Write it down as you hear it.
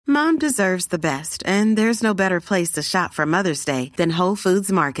Mom deserves the best, and there's no better place to shop for Mother's Day than Whole Foods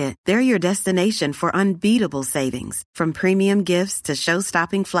Market. They're your destination for unbeatable savings, from premium gifts to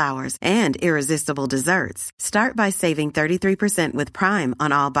show-stopping flowers and irresistible desserts. Start by saving 33% with Prime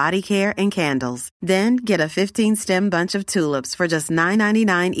on all body care and candles. Then get a 15-stem bunch of tulips for just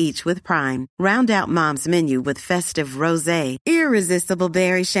 $9.99 each with Prime. Round out Mom's menu with festive rosé, irresistible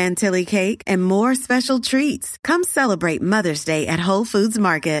berry chantilly cake, and more special treats. Come celebrate Mother's Day at Whole Foods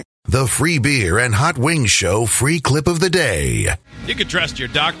Market. The Free Beer and Hot Wings Show free clip of the day. You can trust your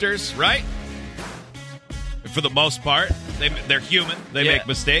doctors, right? For the most part. They're human. They make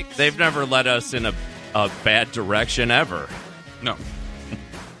mistakes. They've never led us in a bad direction ever. No.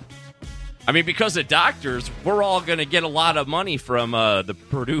 I mean, because of doctors, we're all going to get a lot of money from the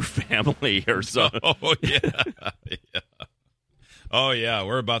Purdue family or so. Oh, yeah. Oh, yeah.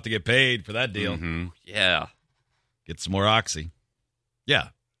 We're about to get paid for that deal. Mm-hmm. Yeah. Get some more Oxy. Yeah.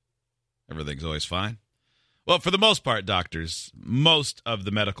 Everything's always fine. Well, for the most part, doctors, most of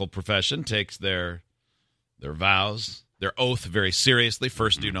the medical profession takes their vows, their oath very seriously.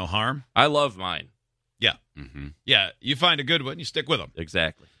 First, do no harm. I love mine. Yeah. Mm-hmm. Yeah. You find a good one, you stick with them.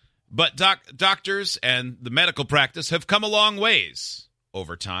 Exactly. But doctors and the medical practice have come a long ways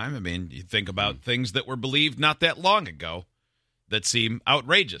over time. I mean, you think about things that were believed not that long ago that seem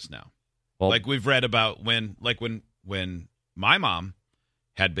outrageous now. Well, like we've read about when my mom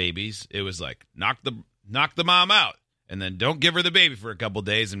had babies, it was like knock the mom out and then don't give her the baby for a couple of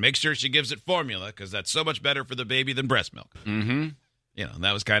days and make sure she gives it formula because that's so much better for the baby than breast milk. Mm-hmm. You know, and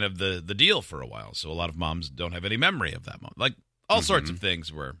that was kind of the deal for a while. So a lot of moms don't have any memory of that moment. Like all sorts of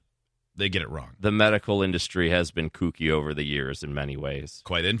things where they get it wrong. The medical industry has been kooky over the years in many ways.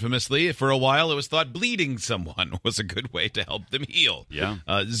 Quite infamously, for a while, it was thought bleeding someone was a good way to help them heal. Yeah.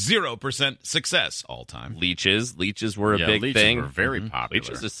 0% success all time. Leeches were a big thing. Were very popular.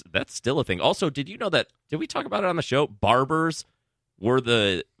 Leeches that's still a thing. Also, did you know that, did we talk about it on the show? Barbers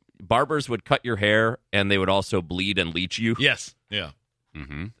would cut your hair and they would also bleed and leech you. Yes. Yeah.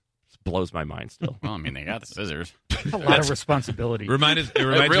 Mm-hmm. Blows my mind still. Well, I mean, they got the scissors. A lot of responsibility. It reminds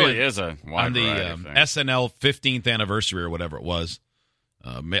really me is a wide on the SNL 15th anniversary or whatever it was.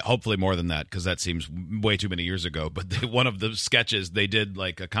 Hopefully more than that because that seems way too many years ago. But one of the sketches, they did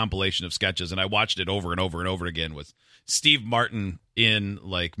like a compilation of sketches, and I watched it over and over and over again, was Steve Martin in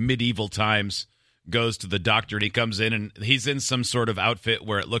like medieval times goes to the doctor, and he comes in, and he's in some sort of outfit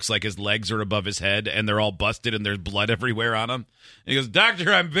where it looks like his legs are above his head, and they're all busted, and there's blood everywhere on him. And he goes,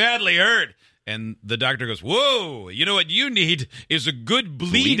 "Doctor, I'm badly hurt." And the doctor goes, "Whoa, you know what you need is a good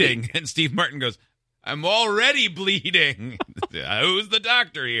bleeding." And Steve Martin goes, "I'm already bleeding." Who's the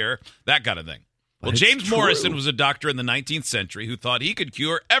doctor here? That kind of thing. Well, James Morrison was a doctor in the 19th century who thought he could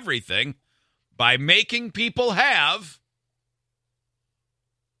cure everything by making people have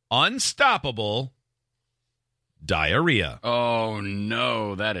unstoppable diarrhea. Oh,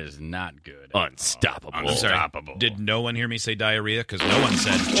 no, that is not good. Unstoppable. I'm sorry. Unstoppable. Did no one hear me say diarrhea? Because no one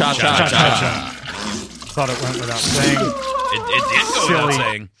said Cha-cha. Thought it went without saying. It did go without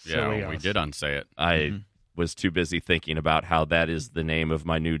saying. Yeah, we did unsay it. I was too busy thinking about how that is the name of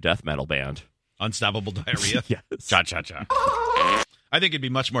my new death metal band. Unstoppable diarrhea? Yes. Cha-cha-cha. I think it'd be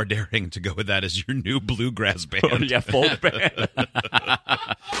much more daring to go with that as your new bluegrass band. Yeah, folk band.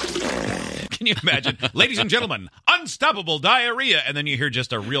 Can you imagine? Ladies and gentlemen, unstoppable diarrhea. And then you hear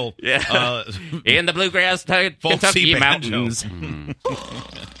just a real... in the bluegrass Kentucky mountains.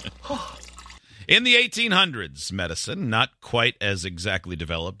 In the 1800s, medicine, not quite as exactly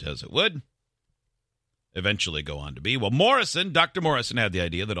developed as it would eventually go on to be. Well, Dr. Morrison had the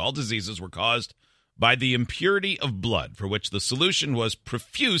idea that all diseases were caused by the impurity of blood, for which the solution was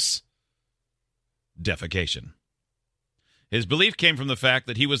profuse defecation. His belief came from the fact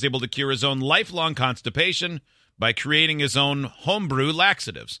that he was able to cure his own lifelong constipation by creating his own homebrew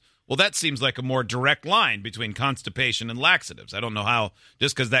laxatives. Well, that seems like a more direct line between constipation and laxatives. I don't know how,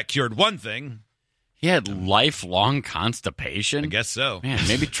 just because that cured one thing. He had lifelong constipation? I guess so. Man,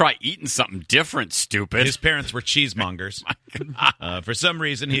 maybe try eating something different, stupid. His parents were cheesemongers. For some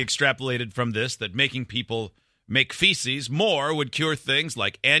reason, he extrapolated from this that making people make feces more would cure things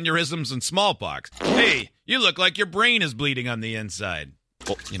like aneurysms and smallpox. Hey, you look like your brain is bleeding on the inside.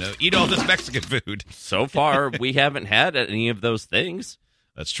 Well, eat all this Mexican food. So far, we haven't had any of those things.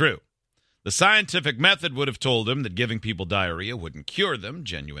 That's true. The scientific method would have told him that giving people diarrhea wouldn't cure them.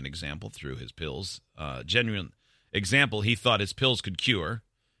 Genuine example through his pills. Genuine example he thought his pills could cure.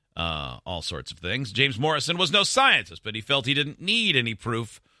 All sorts of things. James Morrison was no scientist, but he felt he didn't need any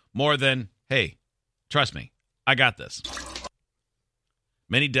proof more than, hey, trust me, I got this.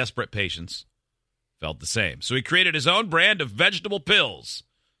 Many desperate patients felt the same. So he created his own brand of vegetable pills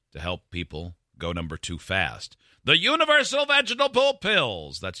to help people go number 2 fast. The Universal Vegetable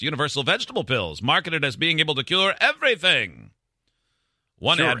Pills. That's Universal Vegetable Pills, marketed as being able to cure everything.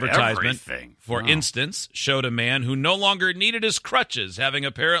 One Cure advertisement, everything. for Wow. instance, showed a man who no longer needed his crutches, having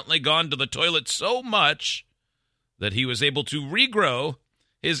apparently gone to the toilet so much that he was able to regrow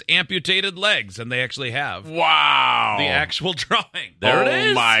his amputated legs, and they actually have Wow. the actual drawing. There it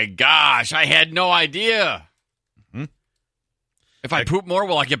is. Oh, my gosh. I had no idea. Mhm. If I poop more,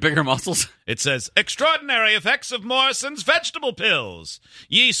 will I get bigger muscles? It says, extraordinary effects of Morrison's vegetable pills.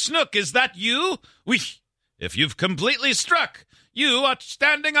 Ye snook, is that you? Whee! If you've completely struck, you are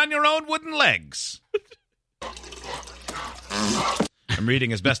standing on your own wooden legs. I'm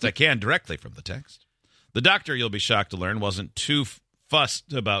reading as best I can directly from the text. The doctor, you'll be shocked to learn, wasn't too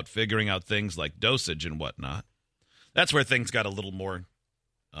fussed about figuring out things like dosage and whatnot. That's where things got a little more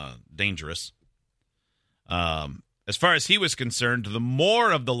dangerous. As far as he was concerned, the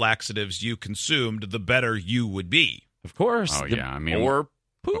more of the laxatives you consumed, the better you would be. Of course. Oh, yeah, I mean- or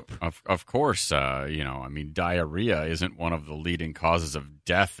poop. Of course, diarrhea isn't one of the leading causes of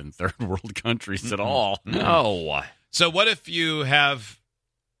death in third world countries at all. No. So what if you have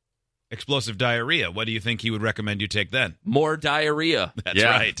explosive diarrhea? What do you think he would recommend you take then? More diarrhea. That's yeah,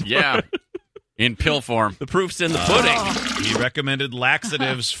 right. Yeah. In pill form. The proof's in the pudding. He recommended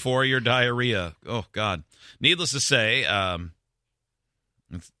laxatives for your diarrhea. Oh, God. Needless to say,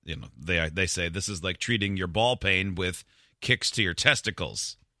 they say this is like treating your ball pain with kicks to your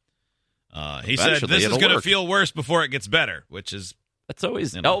testicles. He said Eventually this is it'll going to work. feel worse before it gets better, which is That's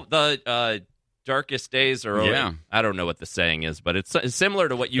always You know. the darkest days are. Yeah. I don't know what the saying is, but it's similar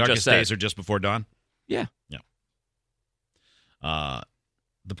to what you darkest just said. days are just before dawn. Yeah.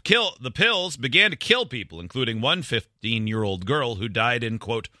 The pills began to kill people, including one 15-year-old girl who died in,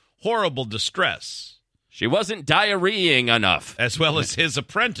 quote, horrible distress, She wasn't diarrheaing enough. as well as his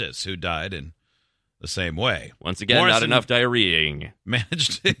apprentice who died in the same way. Once again, Morrison not enough diarrheaing.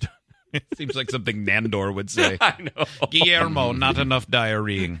 Managed to, it seems like something Nandor would say. I know. Guillermo, not enough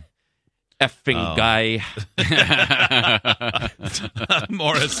diarrheaing. Effing guy.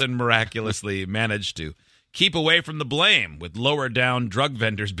 Morrison miraculously managed to keep away from the blame, with lower down drug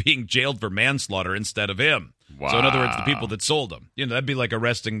vendors being jailed for manslaughter instead of him. So in other words, the people that sold them. That'd be like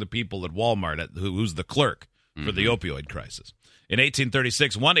arresting the people at Walmart who's the clerk for the opioid crisis. In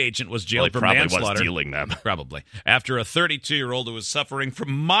 1836, one agent was jailed for manslaughter. was dealing them. Probably. After a 32-year-old who was suffering from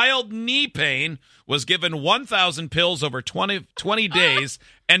mild knee pain was given 1,000 pills over 20 days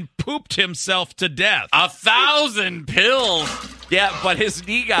and pooped himself to death. 1,000 pills. Yeah, but his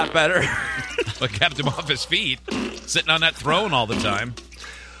knee got better. But kept him off his feet, sitting on that throne all the time.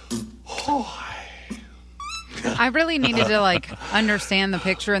 I really needed to understand the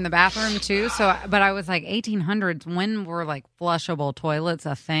picture in the bathroom too. But I was like 1800s. When were flushable toilets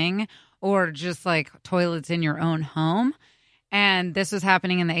a thing, or just toilets in your own home? And this was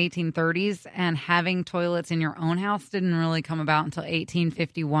happening in the 1830s, and having toilets in your own house didn't really come about until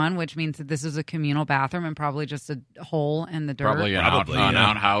 1851, which means that this is a communal bathroom and probably just a hole in the dirt. Probably an Probably,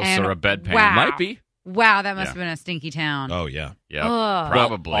 outhouse And or a bedpan. wow. Might be. Wow, that must Yeah. have been a stinky town. Oh, yeah. Yeah, Ugh.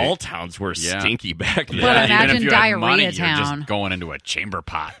 probably. Well, all towns were Yeah. stinky back then. But even imagine if you had diarrhea money, you're town. just going into a chamber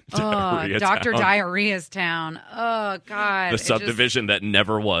pot. Diarrhea Dr. town. Diarrhea's town. Oh, God. The subdivision that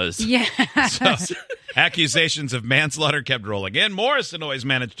never was. Yeah. Accusations of manslaughter kept rolling in. Morrison always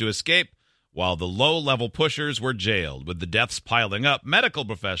managed to escape, while the low-level pushers were jailed. With the deaths piling up, medical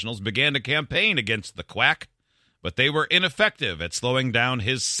professionals began to campaign against the quack, but they were ineffective at slowing down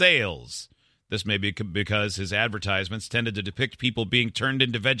his sales. This may be because his advertisements tended to depict people being turned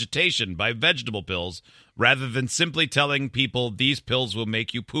into vegetation by vegetable pills, rather than simply telling people these pills will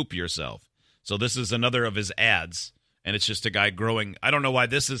make you poop yourself. So this is another of his ads. And it's just a guy growing. I don't know why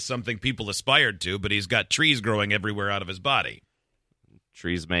this is something people aspired to, but he's got trees growing everywhere out of his body.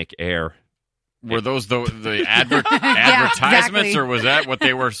 Trees make air. Were those the advertisements, exactly. or was that what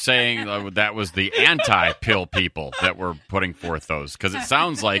they were saying? That was the anti-pill people that were putting forth those? Because it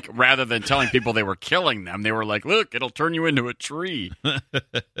sounds like rather than telling people they were killing them, they were like, "Look, it'll turn you into a tree." Let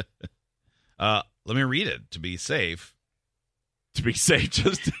me read it to be safe. To be safe,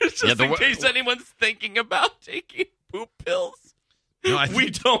 just Yeah, in case anyone's thinking about taking poop pills. No, We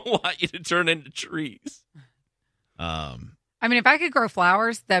don't want you to turn into trees. I mean, if I could grow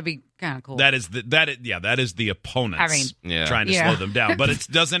flowers, that'd be kind of cool. that is the opponents Yeah. trying to Yeah. slow them down. But it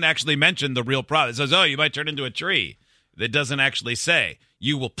doesn't actually mention the real problem. It says, "Oh, you might turn into a tree." It doesn't actually say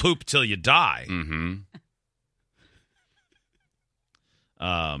you will poop till you die. Mm-hmm.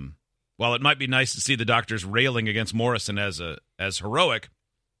 While it might be nice to see the doctors railing against Morrison as heroic,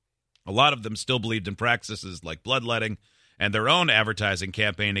 a lot of them still believed in practices like bloodletting and their own advertising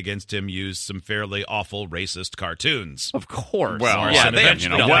campaign against him used some fairly awful racist cartoons. Of course. Well, yeah, they have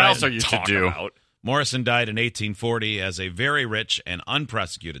what else are you to talk do? about. Morrison died in 1840 as a very rich and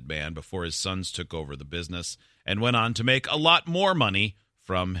unprosecuted man before his sons took over the business and went on to make a lot more money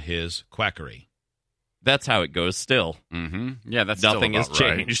from his quackery. That's how it goes still. Mm-hmm. Yeah, that's Nothing still has about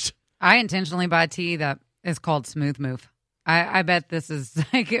right. changed. I intentionally buy tea that is called Smooth Move. I bet this is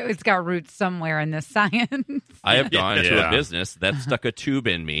like it's got roots somewhere in this science. I have gone to Yeah. a business that stuck a tube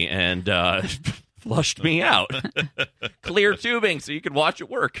in me and flushed me out. Clear tubing so you could watch it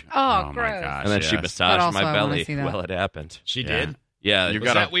work. Oh, my gross. gosh. And then she yes. But massaged also my I wanna belly see that. while it happened. She Yeah. did? Yeah, You Was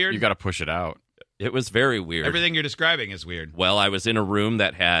gotta, that weird? You got to push it out. it was very weird. Everything you're describing is weird. Well, I was in a room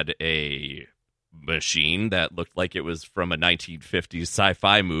that had a machine that looked like it was from a 1950s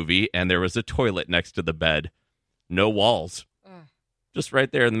sci-fi movie, and there was a toilet next to the bed. No walls. Ugh. Just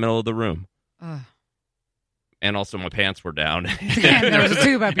right there in the middle of the room. Ugh. And also my pants were down. And there was a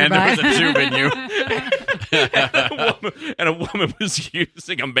tube up your And there butt. was a tube in you. and a woman was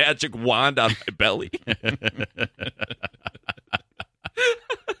using a magic wand on my belly.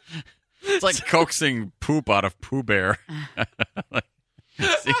 It's like coaxing poop out of Pooh Bear.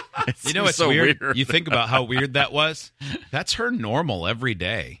 You know what's so weird? You think about how weird that was? That's her normal every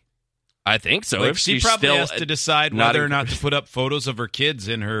day. I think so. Like, If she she's probably still has to decide not whether or in- not to put up photos of her kids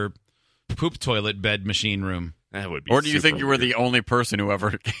in her poop toilet bed machine room. That would be Or do you think super you were the only person who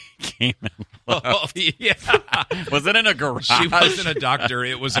ever came in? Oh, yeah. Was it in a garage? She wasn't a doctor.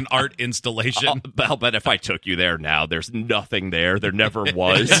 It was an art installation. I'll bet if I took you there now, there's nothing there. There never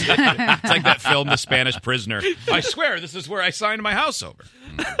was. It's like that film, The Spanish Prisoner. I swear, this is where I signed my house over.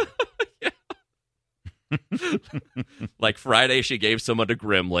 Like Friday, she gave someone a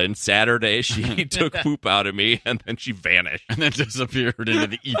gremlin. Saturday, she took poop out of me, and then she vanished. And then disappeared into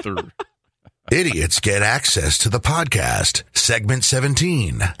the ether. Idiots get access to the podcast, segment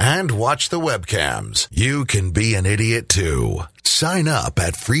 17, and watch the webcams. You can be an idiot too. Sign up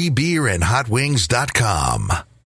at freebeerandhotwings.com.